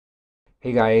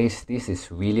Hey guys, this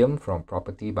is William from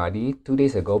PropertyBuddy. 2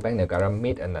 days ago, Bank Negara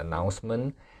made an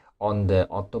announcement on the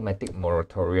automatic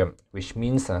moratorium, which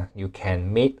means you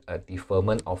can make a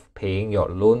deferment of paying your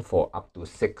loan for up to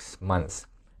 6 months,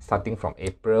 starting from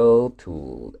April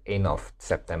to end of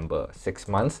September, 6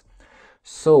 months.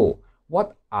 So,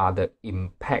 what are the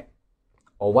impact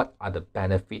or what are the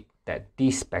benefit that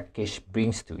this package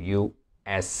brings to you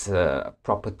as a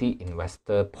property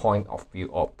investor point of view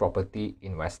or property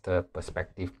investor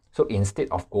perspective? So instead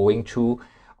of going through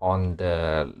on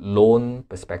the loan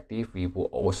perspective, we will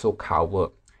also cover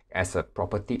as a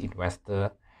property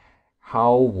investor,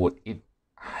 how would it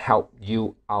help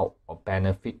you out or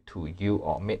benefit to you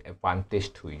or make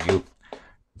advantage to you.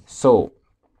 So,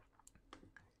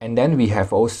 and then we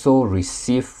have also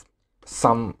received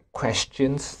some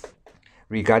questions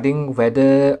regarding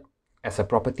whether as a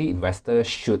property investor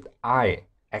should I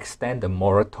extend the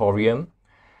moratorium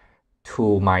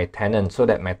to my tenant so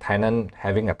that my tenant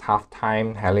having a tough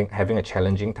time, having a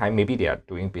challenging time, maybe they are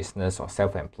doing business or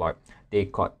self-employed, they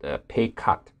got a pay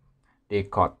cut, they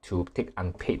got to take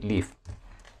unpaid leave,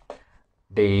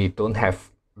 they don't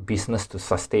have business to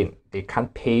sustain, they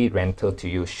can't pay rental to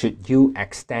you. Should you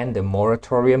extend the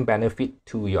moratorium benefit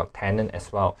to your tenant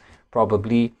as well?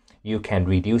 Probably you can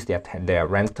reduce their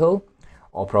rental,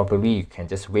 or probably you can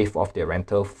just waive off their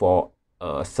rental for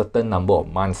a certain number of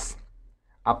months,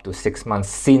 up to 6 months,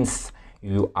 since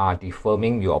you are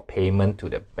deferring your payment to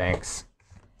the banks.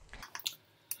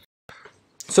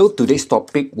 So today's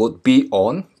topic would be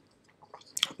on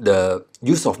the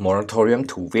use of moratorium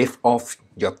to waive off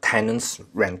your tenant's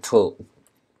rental.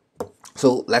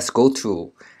 So let's go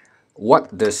to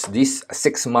what does this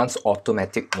 6 months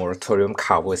automatic moratorium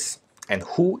covers and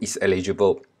who is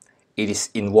eligible. It is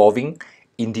involving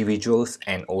individuals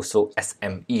and also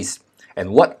SMEs. And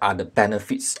what are the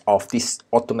benefits of this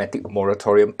automatic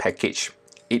moratorium package?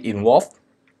 It involves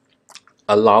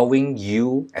allowing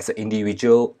you as an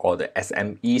individual or the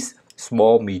SMEs,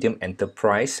 small medium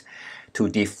enterprise, to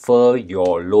defer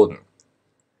your loan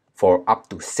for up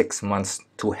to 6 months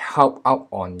to help out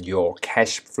on your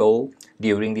cash flow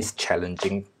during this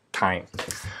challenging time.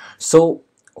 So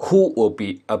who will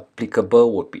be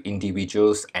applicable would be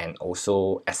individuals and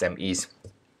also SMEs.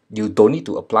 You don't need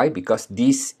to apply because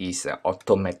this is an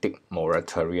automatic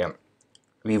moratorium.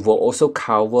 We will also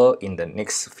cover in the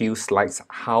next few slides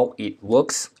how it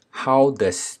works, how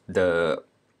does the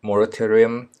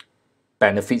moratorium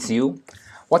benefits you,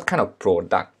 what kind of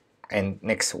product, and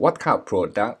next, what kind of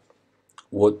product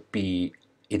would be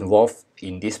involved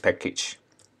in this package.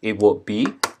 It would be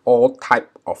all type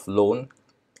of loan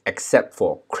except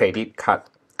for credit card,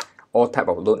 all type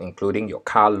of loan including your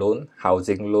car loan,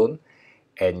 housing loan,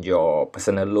 and your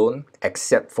personal loan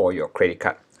except for your credit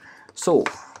card. So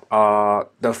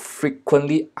the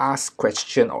frequently asked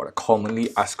question or the commonly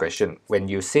asked question when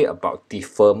you say about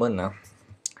deferment,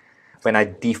 when I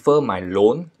defer my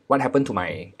loan, what happened to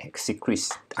my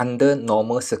secrets? Under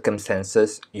normal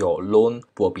circumstances, your loan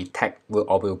will be tagged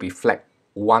or will be flagged.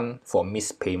 1 for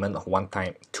missed payment of 1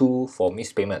 time, 2 for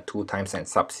missed payment 2 times and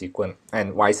subsequent,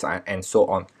 and vice and so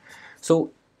on.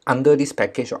 So under this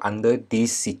package or under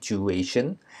this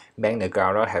situation, Bank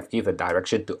Negara have given a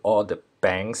direction to all the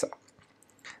banks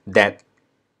that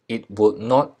it would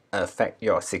not affect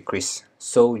your secrets.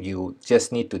 So you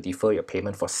just need to defer your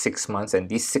payment for 6 months, and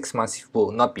these 6 months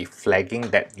will not be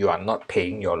flagging that you are not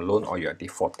paying your loan or you are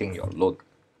defaulting your loan.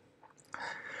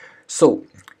 So,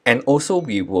 and also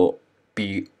we will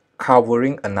be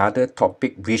covering another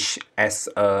topic which as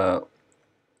a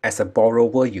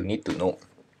borrower you need to know.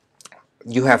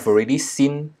 You have already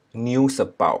seen news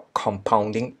about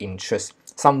compounding interest.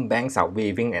 Some banks are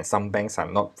waiving and some banks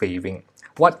are not waiving.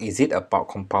 What is it about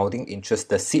compounding interest?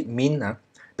 Does it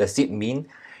mean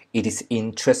it is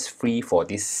interest free for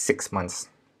these 6 months?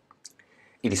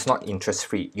 It is not interest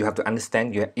free. You have to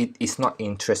understand it is not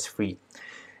interest free.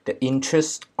 The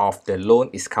interest of the loan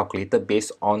is calculated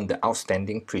based on the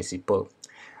outstanding principal.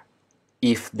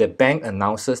 If the bank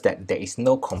announces that there is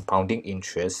no compounding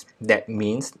interest, that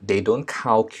means they don't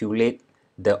calculate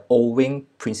the owing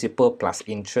principal plus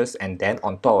interest, and then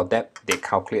on top of that they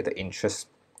calculate the interest.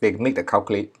 They make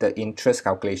the interest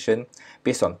calculation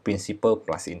based on principal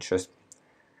plus interest.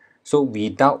 So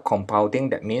without compounding,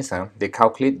 that means they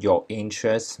calculate your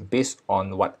interest based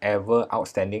on whatever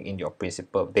outstanding in your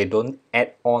principal. They don't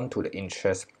add on to the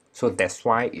interest. So that's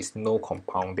why it's no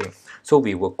compounding. So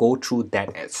we will go through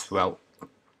that as well.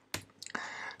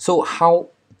 So how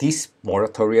this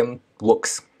moratorium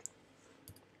works.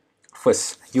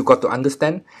 First, you got to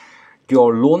understand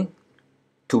your loan.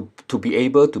 To be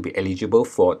able to be eligible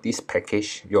for this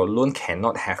package, your loan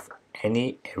cannot have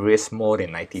any arrears more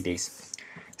than 90 days,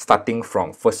 starting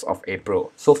from 1st of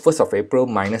April. So 1st of April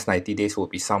minus 90 days will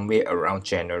be somewhere around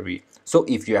January. So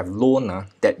if you have loan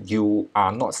that you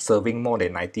are not serving more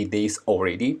than 90 days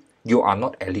already, you are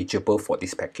not eligible for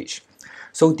this package.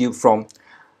 So due from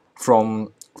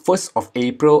 1st of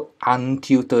April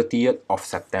until 30th of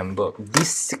September, these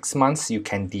 6 months you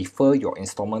can defer your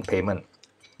installment payment.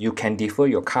 You can defer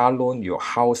your car loan, your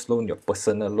house loan, your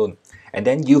personal loan, and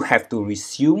then you have to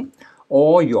resume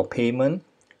all your payment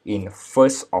in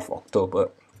 1st of October.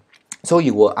 So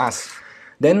you will ask,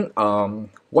 then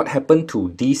what happened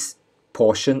to this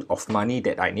portion of money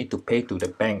that I need to pay to the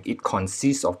bank? It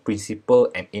consists of principal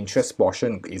and interest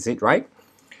portion, is it right?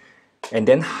 And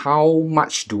then how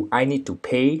much do I need to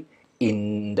pay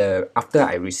in the after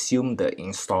I resume the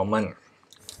installment?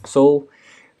 So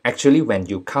actually when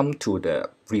you come to the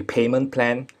repayment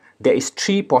plan, there is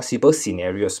 3 possible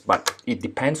scenarios, but it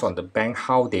depends on the bank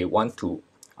how they want to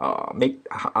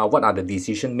what are the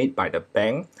decisions made by the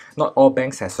bank. Not all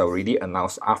banks has already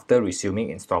announced after resuming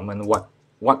installment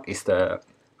what is the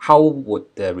how would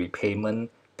the repayment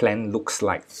plan looks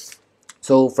like.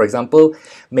 So for example,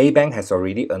 Maybank has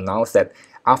already announced that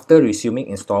after resuming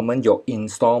installment, your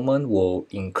installment will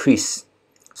increase.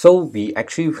 So we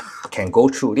actually can go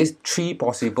through these 3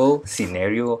 possible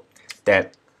scenario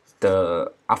that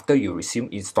after you resume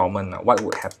installment, what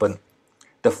would happen.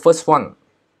 The first one,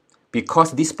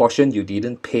 because this portion you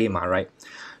didn't pay, right?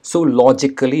 So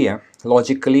logically,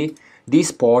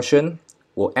 this portion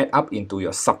will add up into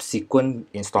your subsequent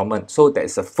installment. So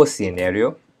that's the first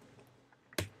scenario.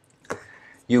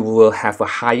 You will have a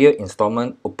higher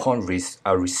installment upon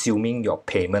resuming your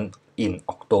payment in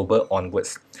October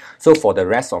onwards. So for the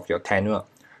rest of your tenure,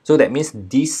 so that means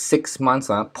these 6 months,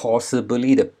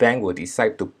 possibly the bank will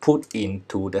decide to put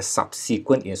into the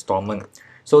subsequent installment.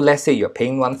 So let's say you're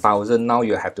paying 1,000, now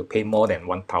you have to pay more than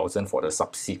 1,000 for the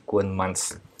subsequent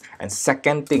months. And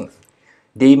second thing,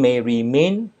 they may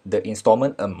remain the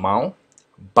installment amount,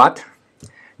 but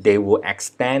they will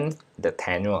extend the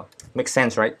tenure. Makes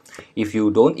sense, right? If you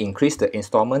don't increase the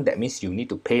installment, that means you need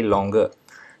to pay longer.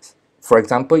 For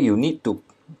example, you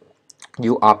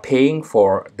are paying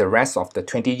for the rest of the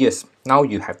 20 years. Now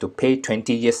you have to pay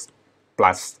 20 years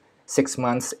plus 6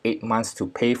 months, 8 months to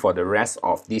pay for the rest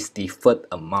of this deferred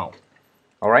amount.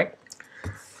 Alright?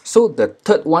 So the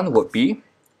third one would be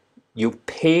you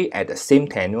pay at the same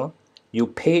tenure, you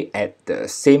pay at the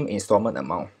same installment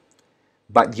amount,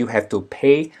 but you have to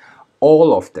pay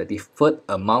all of the deferred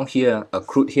amount here,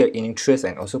 accrued here, interest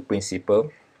and also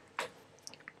principal.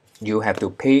 You have to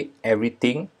pay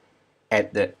everything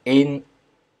at the end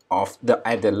of the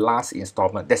last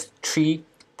installment. There's 3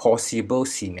 possible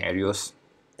scenarios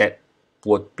that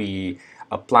would be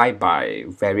applied by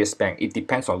various banks. It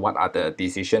depends on what are the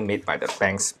decisions made by the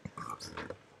banks,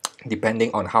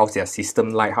 depending on how their system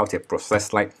like, how their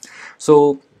process like.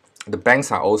 So the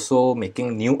banks are also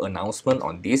making new announcement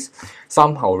on this.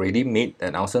 Some have already made the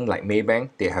announcement, like Maybank,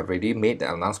 they have already made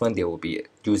the announcement they will be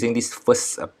using this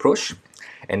first approach.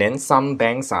 And then some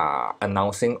banks are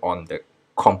announcing on the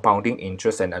compounding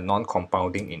interest and a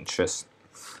non-compounding interest.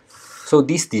 So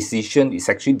this decision is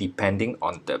actually depending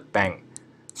on the bank.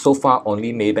 So far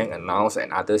only Maybank announced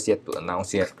and others yet to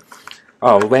announce yet.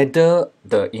 Whether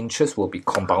the interest will be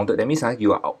compounded, that means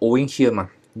you are owing here,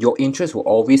 your interest will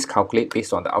always calculate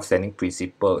based on the outstanding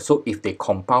principal. So if they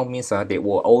compound means they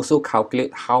will also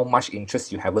calculate how much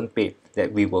interest you haven't paid,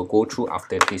 that we will go through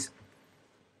after this.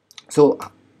 So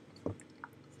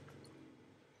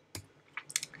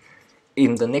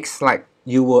in the next slide,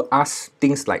 you will ask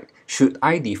things like, should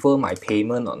I defer my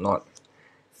payment or not?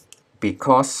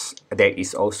 Because there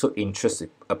is also interest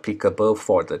applicable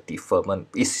for the deferment.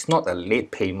 It's not a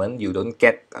late payment. You don't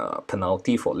get a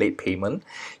penalty for late payment.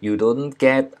 You don't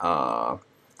get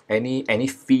any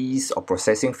fees or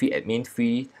processing fee, admin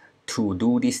fee to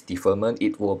do this deferment.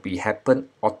 It will be happen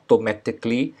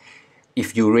automatically.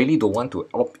 If you really don't want to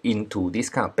opt into this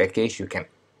kind of package, you can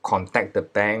contact the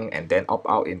bank and then opt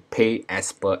out and pay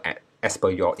as per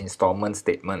your installment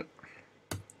statement.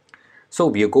 So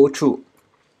we'll go through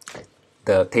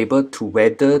the table to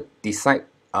whether decide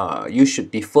you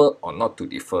should defer or not to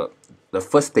defer. The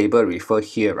first table refer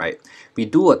here, right? We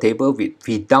do a table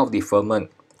without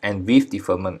deferment and with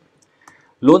deferment.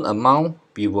 Loan amount,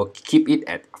 we will keep it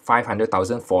at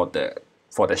 500,000 for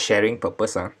the sharing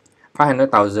purpose.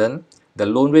 500,000, the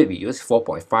loan rate we use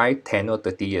 4.5, tenure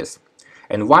 30 years.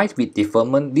 And why with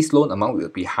deferment, this loan amount will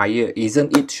be higher?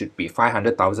 Isn't it should be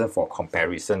 500,000 for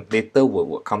comparison? Later we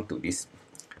will come to this.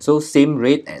 So same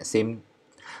rate and same.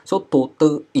 So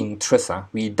total interest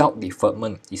without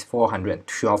deferment is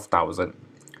 412,000.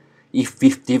 If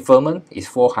with deferment is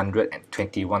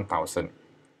 421,000.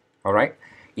 Alright.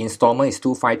 Installment is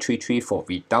 2533 for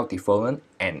without deferment,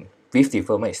 and with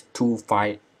deferment is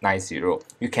 2590.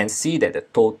 You can see that the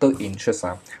total interest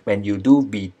when you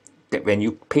when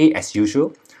you pay as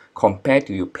usual compared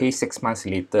to you pay 6 months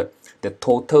later, the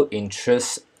total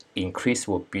interest increase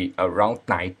will be around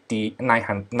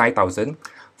 9,000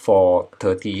 for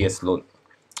 30 years loan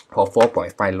for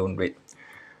 4.5 loan rate.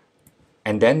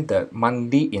 And then the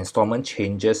monthly installment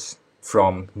changes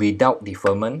from without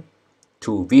deferment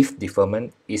to with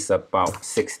deferment is about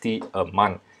 60 a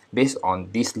month based on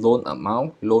this loan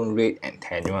amount, loan rate, and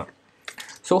tenure.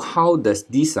 So how does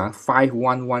this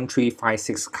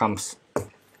 511356 comes?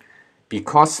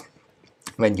 Because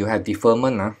when you have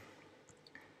deferment,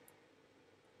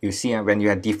 you see when you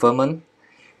have deferment,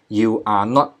 you are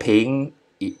not paying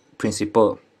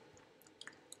principal.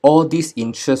 All these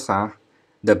interests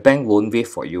the bank won't waive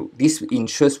for you. This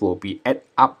interest will be add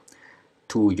up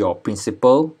to your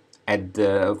principal at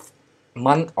the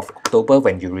month of October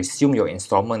when you resume your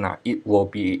installment. It will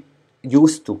be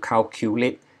used to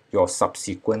calculate your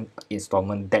subsequent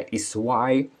installment. That is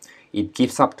why it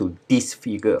gives up to this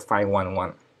figure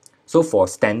 511. So for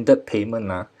standard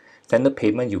payment,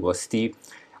 you will see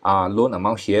loan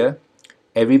amount here.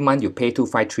 Every month you pay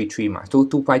 2533 So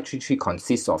 2533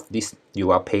 consists of this.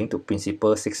 You are paying to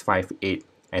principal 658,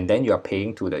 and then you are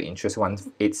paying to the interest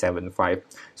 1875.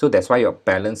 So that's why your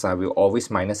balance will always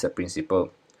minus the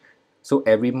principal. So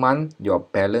every month your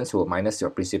balance will minus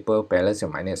your principal, balance will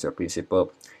minus your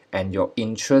principal, and your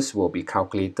interest will be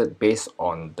calculated based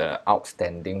on the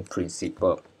outstanding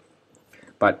principal.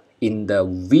 But in the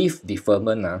with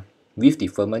deferment,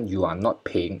 you are not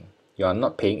paying. You are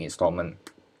not paying installment.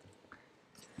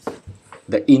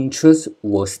 The interest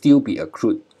will still be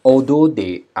accrued, although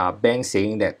they are banks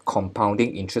saying that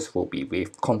compounding interest will be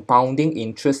waived. Compounding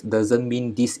interest doesn't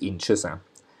mean this interest.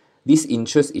 This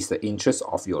interest is the interest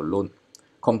of your loan.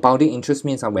 Compounding interest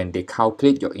means when they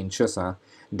calculate your interest,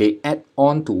 they add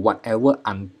on to whatever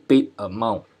unpaid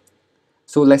amount.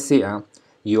 So let's say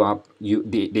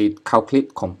they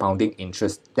calculate compounding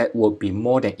interest that will be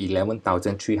more than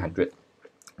 11,300.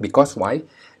 Because why?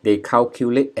 They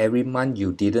calculate every month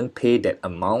you didn't pay that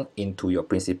amount into your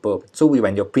principal. So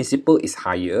when your principal is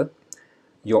higher,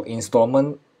 your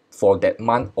installment for that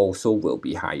month also will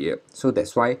be higher. So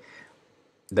that's why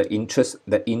the interest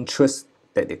that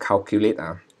they calculate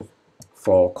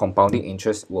for compounding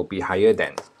interest will be higher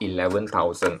than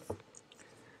 11,000.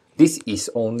 This is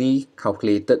only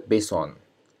calculated based on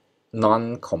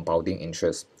non-compounding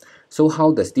interest. So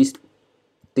how does this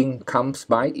thing comes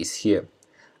by is here.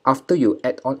 After you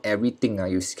add on everything,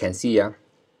 you can see at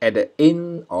the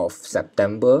end of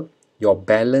September, your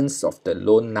balance of the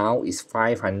loan now is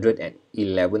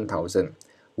 511,000.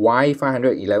 Why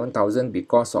 511,000?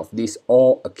 Because of this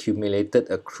all accumulated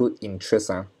accrued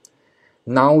interest.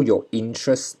 Now your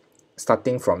interest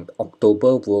starting from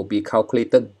October will be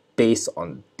calculated based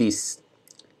on this.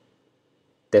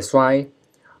 That's why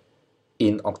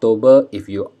in October, if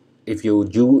you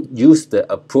use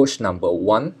the approach number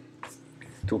 1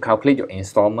 to calculate your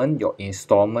installment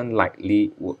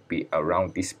likely would be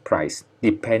around this price,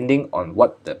 depending on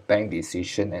what the bank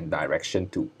decision and direction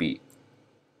to be.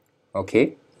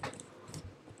 Okay.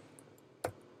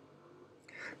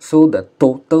 So the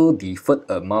total deferred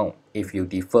amount, if you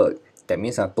defer, that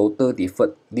means total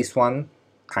deferred, this one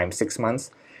times 6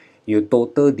 months, you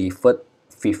total deferred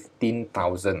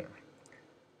 15,000.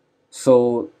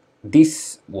 So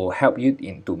this will help you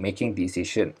into making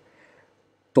decision.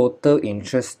 Total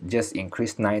interest just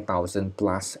increased 9,000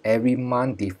 plus. Every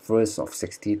month differs of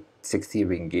 60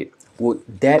 ringgit. Would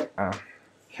that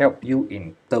help you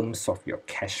in terms of your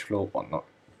cash flow or not?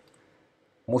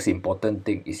 Most important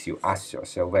thing is you ask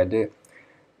yourself whether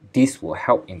this will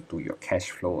help into your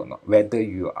cash flow or not. Whether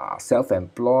you are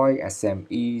self-employed,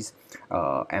 SMEs,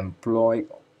 employed,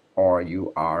 or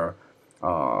you are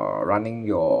running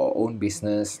your own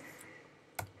business.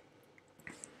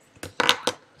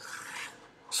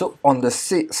 So on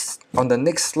the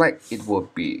next slide, it will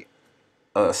be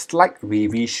a slight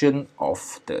revision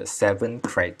of the 7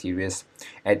 criteria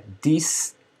at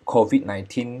this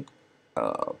COVID-19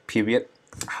 period.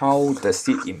 How does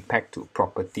it impact to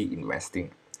property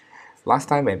investing? Last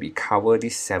time when we covered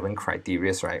these 7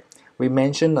 criteria, right, we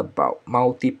mentioned about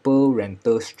multiple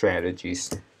rental strategies.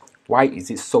 Why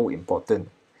is it so important?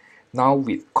 Now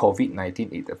with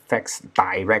COVID-19, it affects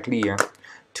directly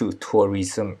to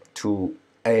tourism, to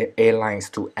airlines,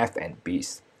 to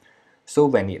F&Bs. So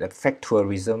when it affects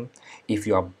tourism, if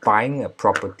you are buying a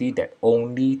property that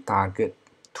only target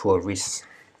tourists,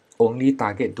 only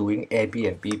target doing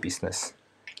Airbnb business,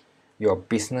 your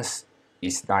business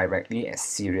is directly and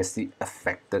seriously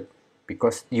affected,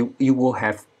 because you will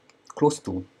have close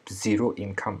to zero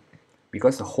income,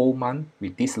 because the whole month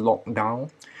with this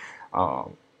lockdown, uh,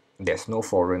 there's no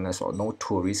foreigners or no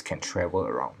tourists can travel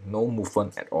around, no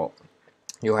movement at all.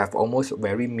 You have almost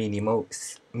very minimal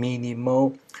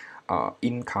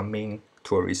incoming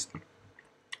tourists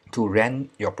to rent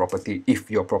your property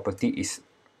if your property is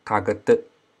targeted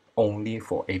only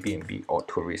for Airbnb or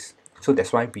tourists. So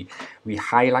that's why we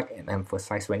highlight and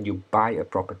emphasize, when you buy a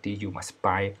property, you must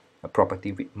buy a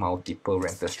property with multiple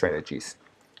rental strategies.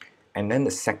 And then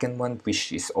the second one,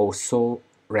 which is also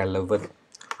relevant,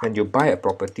 when you buy a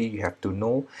property, you have to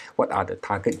know what are the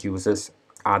target users.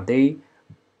 Are they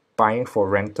buying for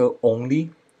rental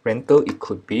only? Rental, it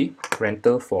could be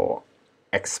rental for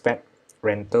expat,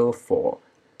 rental for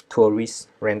tourists,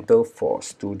 rental for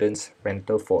students,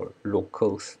 rental for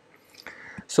locals.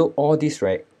 So all this,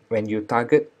 right, when you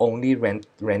target only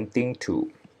renting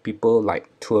to people like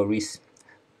tourists,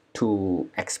 to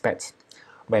expats,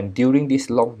 when during this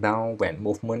lockdown, when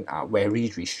movement are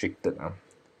very restricted,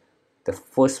 the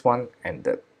first one and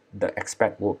the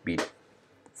expat will be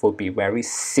very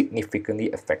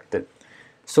significantly affected.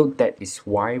 So that is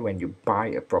why when you buy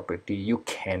a property,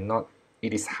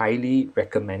 it is highly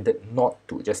recommended not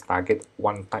to just target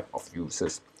one type of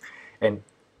users. And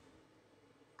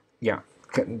yeah,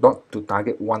 not to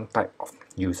target one type of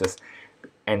users.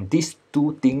 And these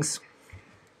two things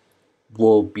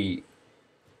will be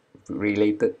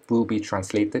will be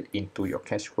translated into your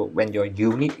cash flow. When your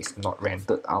unit is not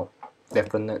rented out,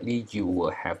 definitely you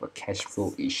will have a cash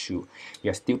flow issue.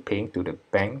 You're still paying to the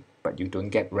bank, but you don't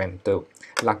get rental.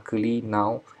 Luckily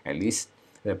now, at least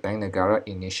the Bank Negara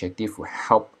initiative will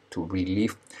help to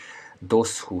relieve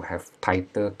those who have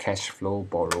tighter cash flow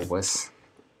borrowers.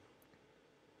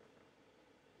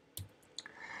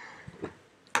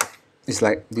 It's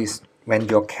like this: when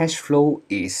your cash flow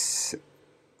is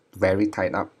very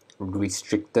tied up,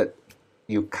 restricted,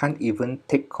 you can't even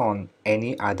take on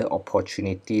any other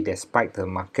opportunity, despite the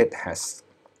market has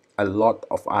a lot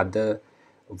of other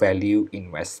value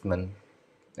investment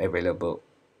available.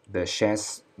 The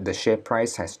share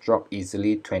price has dropped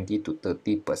easily 20 to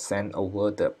 30% over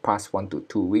the past 1 to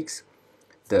 2 weeks.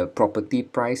 The property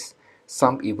price,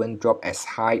 some even drop as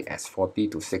high as 40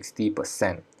 to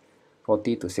 60%.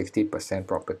 40 to 60%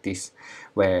 properties,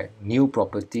 where new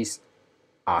properties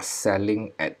are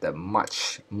selling at a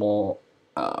much more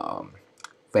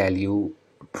value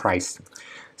price.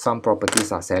 Some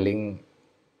properties are selling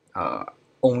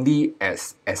only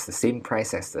as the same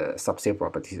price as the sub-sale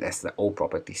properties, as the old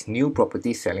properties. New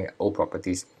properties selling at old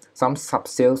properties. Some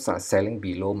sub-sales are selling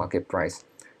below market price.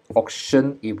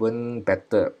 Auction even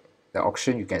better. The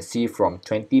auction, you can see from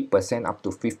 20% up to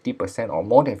 50% or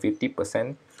more than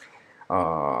 50%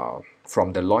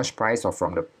 from the launch price or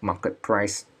from the market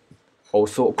price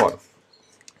also got.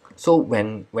 So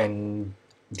when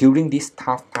during this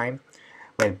tough time,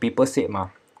 when people say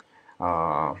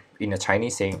in a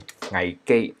Chinese saying 危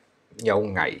機有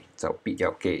危就必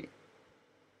有機，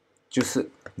就是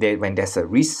when there's a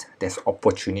risk, there's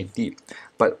opportunity.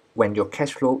 But when your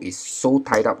cash flow is so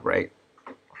tied up, right,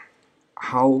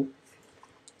 how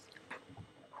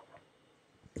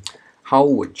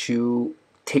would you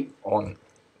take on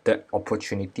the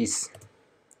opportunities?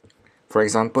 For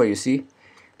example, you see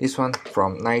this one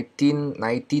from 19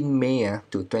 May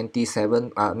to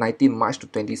 19 March to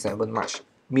 27 March,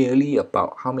 merely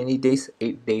about how many days?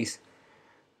 8 days,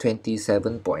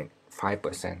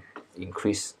 27.5%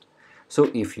 increase. So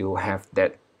if you have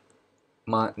that,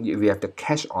 if you have the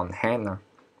cash on hand,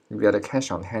 you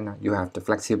have the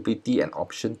flexibility and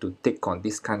option to take on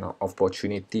this kind of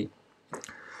opportunity.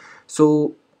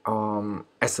 So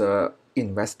as a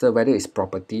investor, whether it's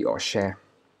property or share,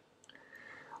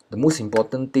 the most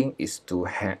important thing is to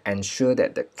ensure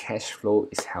that the cash flow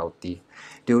is healthy.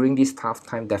 During this tough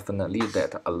time, definitely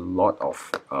that a lot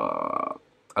of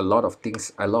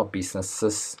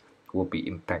businesses will be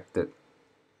impacted.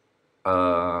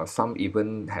 Some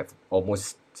even have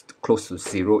almost close to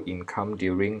zero income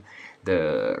during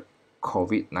the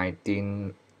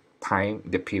COVID-19 time,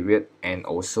 the period, and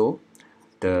also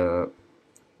the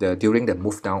during the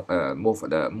movement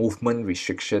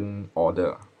restriction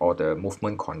order, or the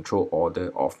movement control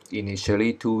order of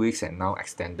initially 2 weeks and now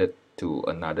extended to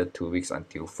another 2 weeks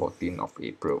until 14th of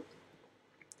April.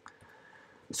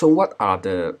 So what are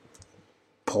the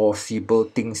possible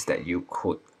things that you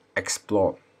could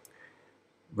explore?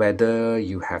 Whether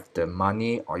you have the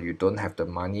money or you don't have the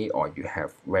money, or you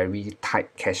have very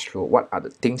tight cash flow, what are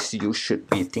the things you should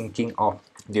be thinking of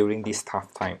during this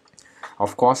tough time?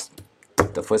 Of course,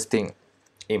 the first thing,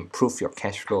 improve your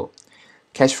cash flow.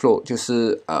 cash flow 就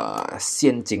是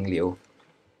现金流。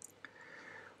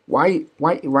Why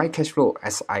cash flow?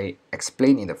 As I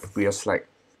explained in the previous slide,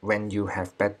 when you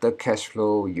have better cash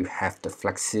flow, you have the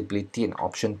flexibility and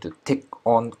option to take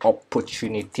on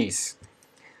opportunities.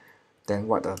 Then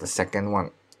what are the second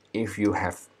one? If you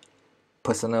have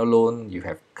personal loan, you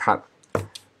have card,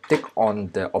 take on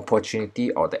the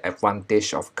opportunity or the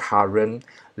advantage of current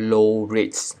low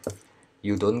rates.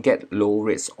 You don't get low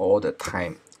rates all the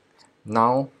time.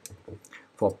 Now,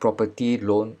 for property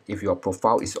loan, if your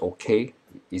profile is okay,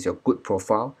 is a good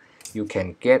profile, you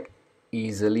can get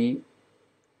easily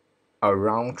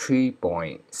around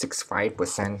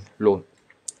 3.65% loan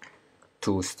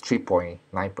to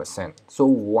 3.9%. So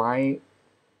why,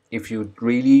 if you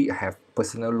really have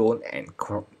personal loan and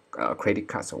credit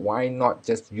cards, why not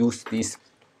just use these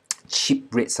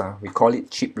cheap rates, we call it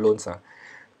cheap loans,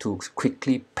 to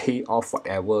quickly pay off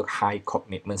whatever high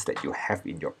commitments that you have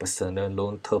in your personal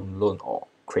loan, term loan, or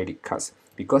credit cards.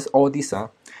 Because all these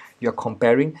you're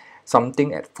comparing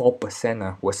something at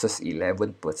 4% versus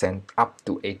 11% up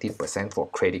to 18% for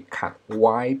credit card.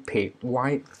 Why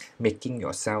making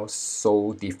yourself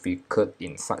so difficult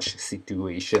in such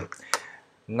situation?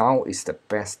 Now is the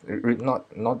best,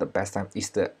 not the best time, is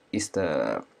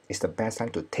the best time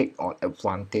to take on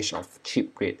advantage of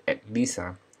cheap rate. At least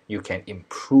you can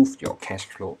improve your cash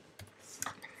flow.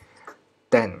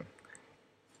 Then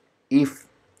if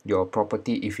your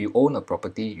property, if you own a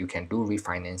property, you can do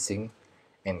refinancing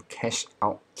and cash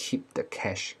out, keep the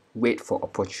cash, wait for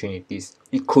opportunities.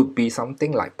 It could be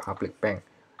something like public bank.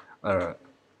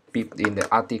 In the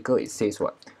article it says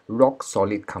what, rock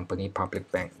solid company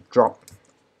public bank drop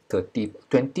 20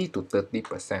 to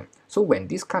 30%. So when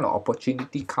this kind of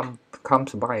opportunity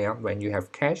comes by, when you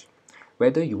have cash,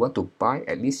 whether you want to buy,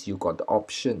 at least you got the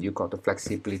option, you got the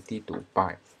flexibility to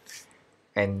buy.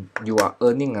 And you are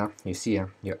earning, you see,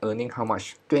 you're earning how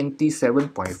much?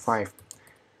 27.5,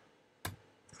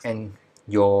 and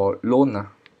your loan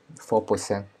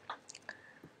 4%,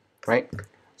 right?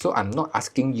 So I'm not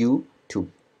asking you to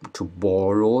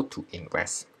borrow to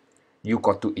invest. You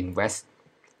got to invest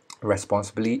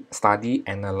responsibly, study,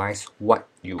 analyze what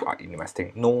you are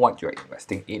investing, know what you are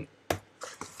investing in.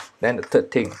 Then the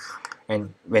third thing,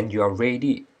 and when you are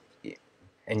ready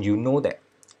and you know that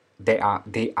there are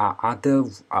other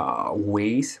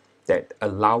ways that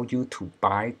allow you to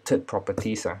buy third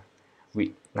properties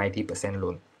with 90%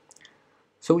 loan.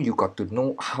 So you got to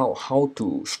know how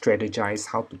to strategize,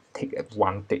 how to take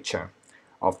advantage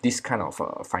of this kind of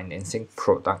financing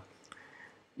product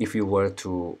if you were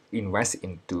to invest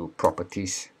into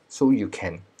properties. So you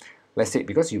can, let's say,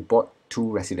 because you bought 2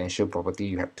 residential property,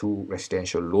 you have 2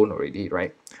 residential loan already,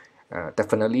 right?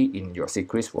 Definitely in your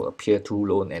secrets will appear 2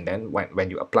 loan, and then when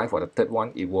you apply for the third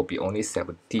one, it will be only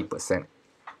 70%.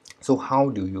 So how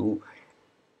do you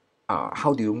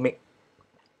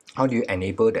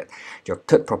enable that your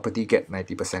third property get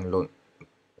 90% loan?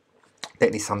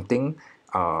 That is something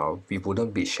we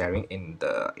wouldn't be sharing in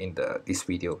this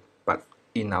video, but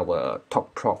in our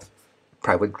top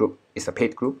private group, it's a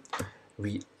paid group,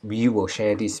 we will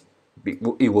share this.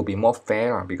 It will be more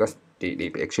fair because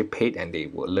they actually paid, and they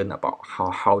will learn about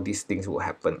how these things will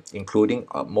happen, including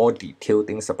more detailed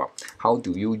things about how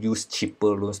do you use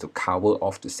cheaper loans to cover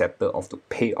off, to settle off, to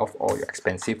pay off all your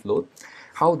expensive loan.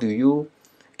 How do you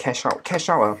cash out? Cash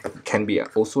out can be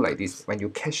also like this. When you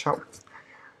cash out,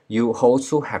 you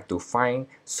also have to find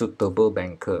suitable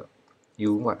banker.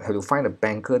 You have to find a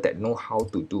banker that know how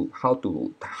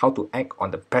to act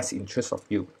on the best interest of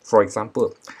you. For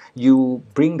example, you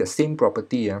bring the same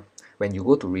property, when you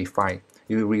go to refi,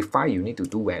 you need to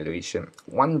do valuation.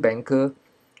 One banker,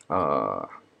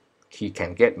 he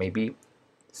can get maybe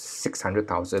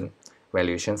 600,000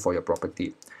 valuation for your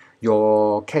property.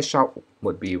 Your cash out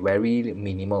would be very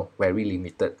minimal, very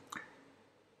limited.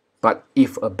 But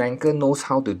if a banker knows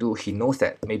how to do, he knows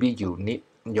that maybe you're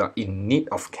in need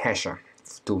of cash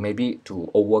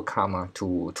to overcome,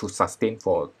 to sustain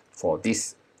for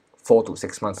this 4 to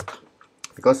 6 months,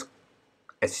 because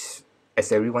as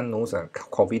everyone knows,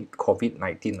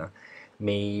 COVID-19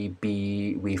 may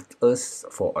be with us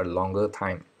for a longer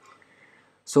time.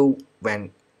 So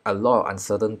when a lot of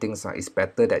uncertain things, it's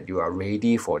better that you are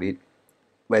ready for it.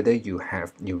 Whether you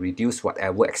reduce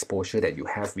whatever exposure that you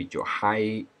have with your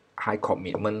high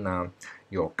commitment,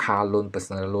 your car loan,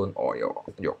 personal loan, or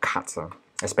your cards,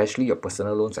 especially your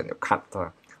personal loans and your card,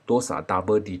 those are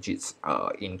double digits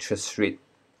interest rate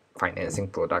financing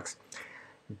products.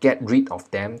 Get rid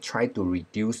of them, try to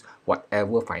reduce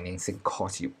whatever financing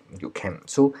cost you can.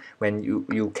 So when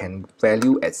you can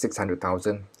value at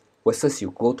 600,000 versus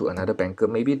you go to another banker,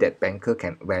 maybe that banker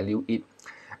can value it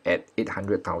at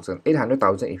 800,000.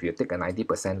 800,000 if you take a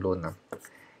 90% loan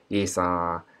is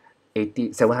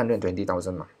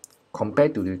 720,000.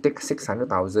 Compared to you take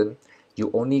 600,000,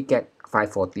 you only get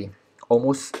 540.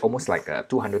 Almost like a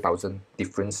 200,000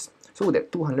 difference. So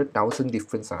that 200,000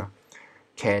 difference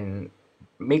can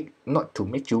make, not to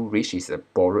make you rich is a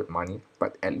borrowed money,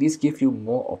 but at least give you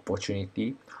more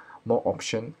opportunity, more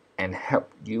option, and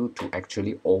help you to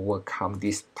actually overcome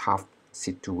this tough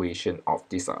situation of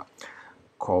this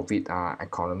COVID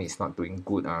economy is not doing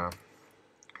good.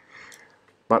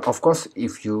 But of course,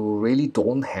 if you really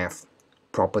don't have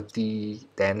property,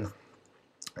 then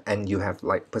and you have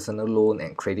like personal loan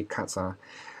and credit cards,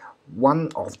 one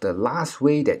of the last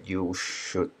way that you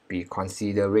should be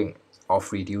considering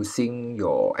of reducing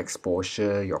your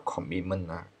exposure, your commitment,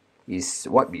 is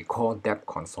what we call debt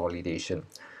consolidation.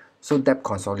 So debt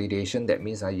consolidation, that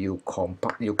means you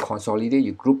consolidate,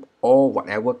 you group all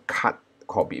whatever card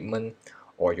commitment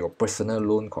or your personal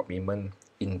loan commitment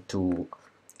into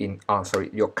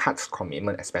your cards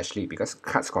commitment, especially because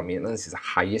cards commitments is the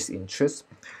highest interest.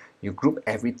 You group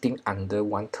everything under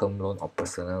one term loan or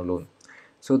personal loan.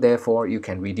 So therefore, you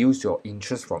can reduce your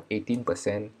interest from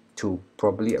 18% to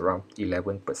probably around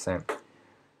 11%.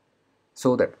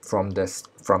 So that from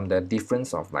the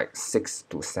difference of like 6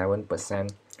 to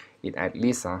 7%, it at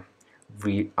least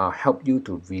help you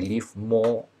to relieve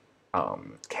more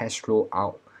cash flow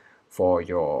out for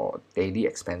your daily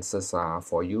expenses,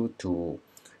 for you to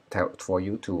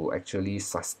actually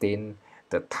sustain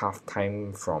the tough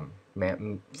time from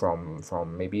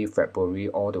maybe February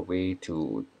all the way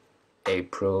to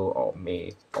April or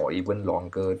May, or even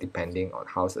longer depending on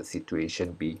how the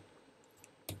situation be.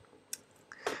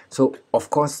 So of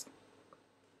course,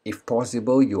 if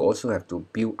possible, you also have to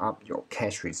build up your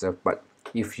cash reserve. But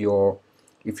if your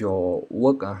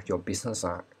work, your business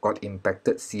got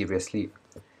impacted seriously,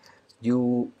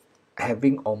 you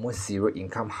having almost zero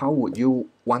income, how would you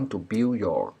want to build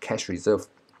your cash reserve?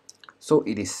 So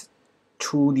it is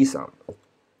through this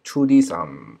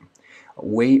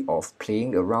way of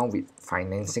playing around with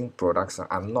financing products.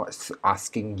 I'm not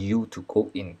asking you to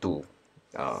go into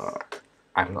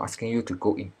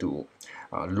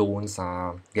loans,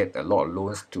 get a lot of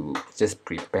loans to just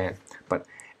prepare, but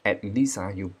at least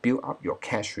you build up your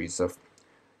cash reserve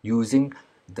using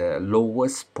the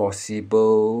lowest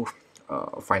possible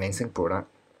financing product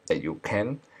that you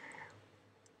can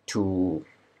to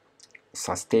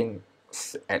sustain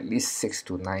at least 6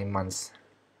 to 9 months.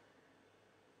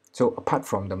 So apart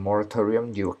from the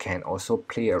moratorium, you can also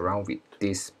play around with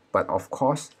this, but of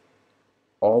course,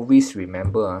 always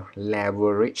remember,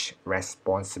 leverage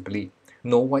responsibly.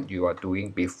 Know what you are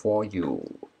doing before you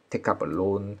take up a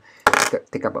loan,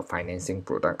 take up a financing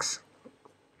products.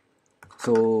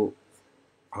 So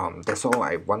that's all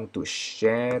I want to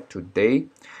share today.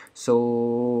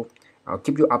 So I'll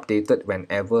keep you updated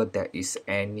whenever there is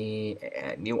any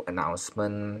new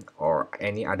announcement or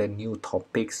any other new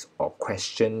topics or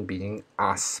question being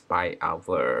asked by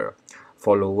our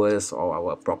followers or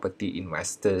our property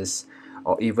investors,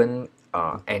 or even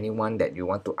anyone that you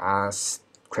want to ask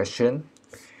question.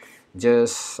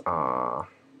 Just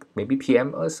maybe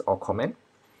PM us or comment.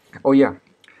 Oh yeah,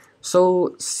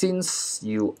 so since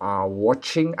you are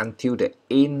watching until the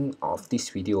end of this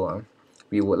video,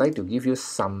 we would like to give you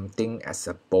something as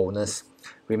a bonus.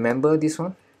 Remember this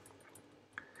one?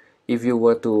 If you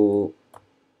were to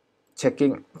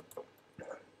checking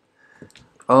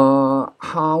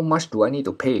how much do I need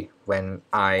to pay when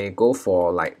I go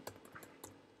for like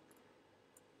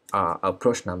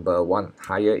approach number 1,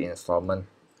 higher installment.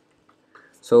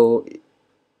 So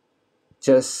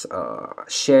just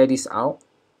share this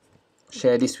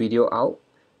video out,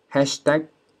 hashtag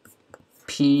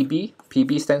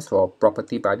PB stands for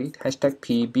Property Buddy, hashtag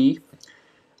PB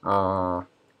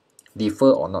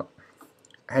defer or not,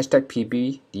 hashtag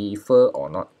PB defer or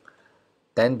not.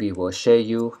 Then we will share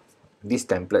you this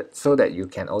template so that you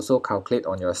can also calculate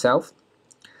on yourself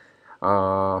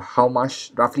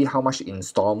roughly how much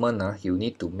installment you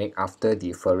need to make after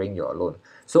deferring your loan.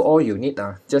 So all you need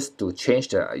just to change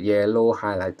the yellow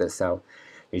highlighted cell.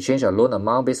 You change your loan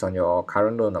amount based on your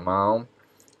current loan amount,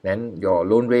 then your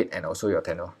loan rate, and also your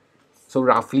tenure. So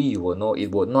roughly you will know.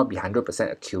 It will not be 100%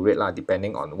 accurate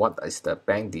depending on what is the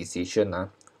bank decision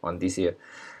on this year,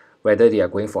 whether they are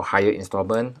going for higher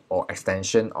installment or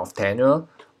extension of tenure,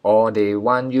 or they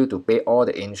want you to pay all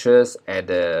the interest at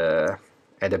the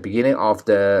beginning of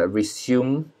the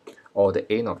resume or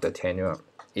the end of the tenure.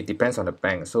 It depends on the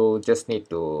bank, so just need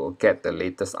to get the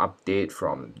latest update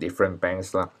from different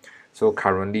banks So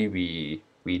currently we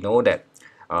know that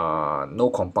no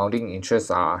compounding interest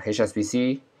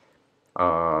HSBC,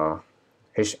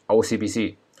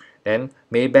 OCBC. Then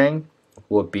Maybank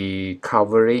will be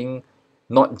covering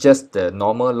not just the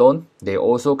normal loan, they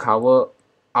also cover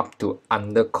up to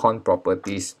undercon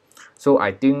properties. So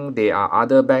I think there are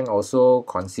other banks also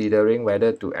considering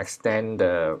whether to extend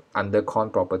the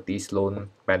undercon properties loan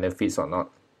benefits or not.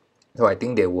 So I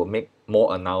think they will make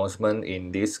more announcement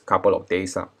in this couple of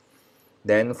days.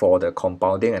 Then for the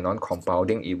compounding and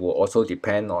non-compounding, it will also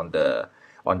depend on the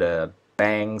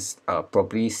bank's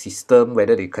property system,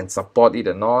 whether they can support it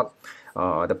or not,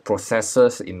 the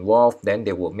processes involved. Then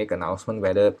they will make announcement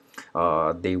whether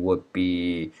they will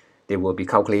be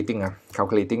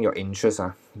calculating your interest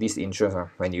this interest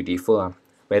when you defer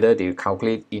whether they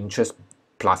calculate interest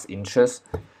plus interest,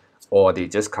 or they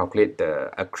just calculate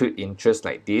the accrued interest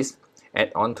like this,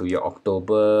 add on to your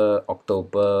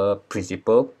October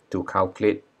principal to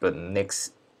calculate the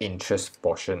next interest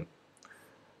portion.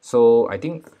 So I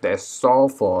think that's all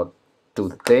for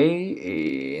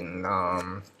today.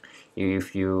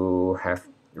 If you have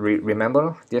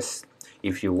remember, just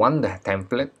if you want the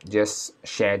template, just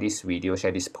share this video,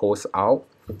 share this post out,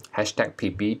 hashtag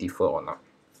PB defer or not,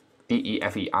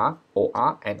 DEFERORNOT.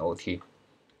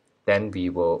 Then we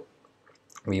will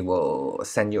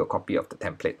send you a copy of the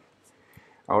template.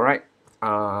 Alright,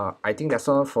 I think that's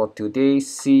all for today.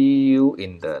 See you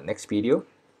in the next video.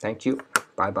 Thank you.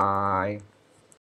 Bye bye.